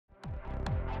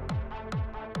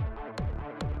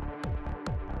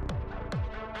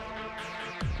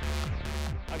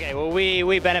Okay, well,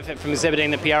 we benefit from exhibiting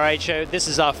the PRI show. This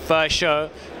is our first show,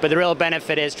 but the real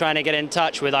benefit is trying to get in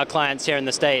touch with our clients here in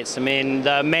the States. I mean,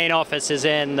 the main office is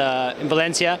in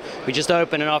Valencia. We just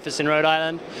opened an office in Rhode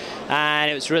Island,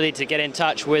 and it was really to get in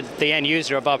touch with the end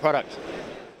user of our product.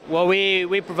 Well,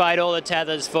 we provide all the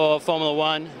tethers for Formula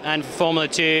 1 and for Formula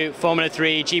 2, Formula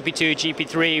 3, GP2,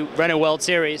 GP3, Renault World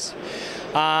Series.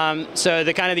 So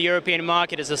the European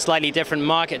market is a slightly different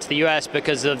market to the US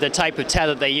because of the type of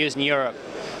tether they use in Europe.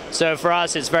 So for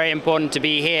us, it's very important to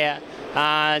be here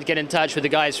and get in touch with the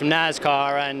guys from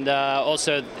NASCAR and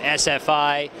also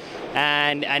SFI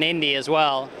and Indy as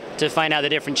well to find out the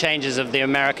different changes of the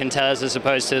American tethers as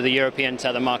opposed to the European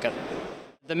tether market.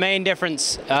 The main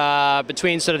difference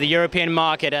between sort of the European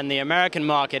market and the American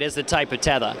market is the type of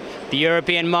tether. The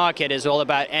European market is all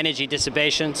about energy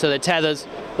dissipation, so the tethers,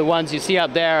 the ones you see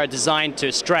up there, are designed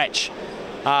to stretch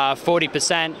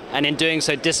 40% and in doing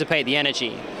so dissipate the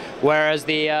energy. Whereas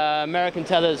the American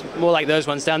tethers, more like those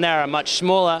ones down there, are much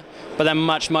smaller, but they're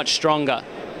much, much stronger.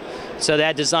 So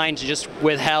they're designed to just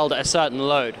withhold a certain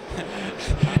load.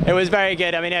 It was very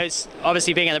good. I mean, it was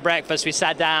obviously being at the breakfast, we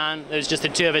sat down, there was just the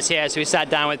two of us here, so we sat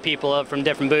down with people from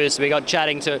different booths. We got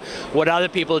chatting to what other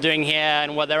people are doing here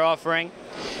and what they're offering.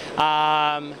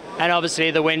 And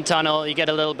obviously the wind tunnel, you get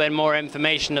a little bit more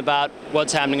information about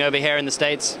what's happening over here in the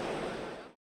States.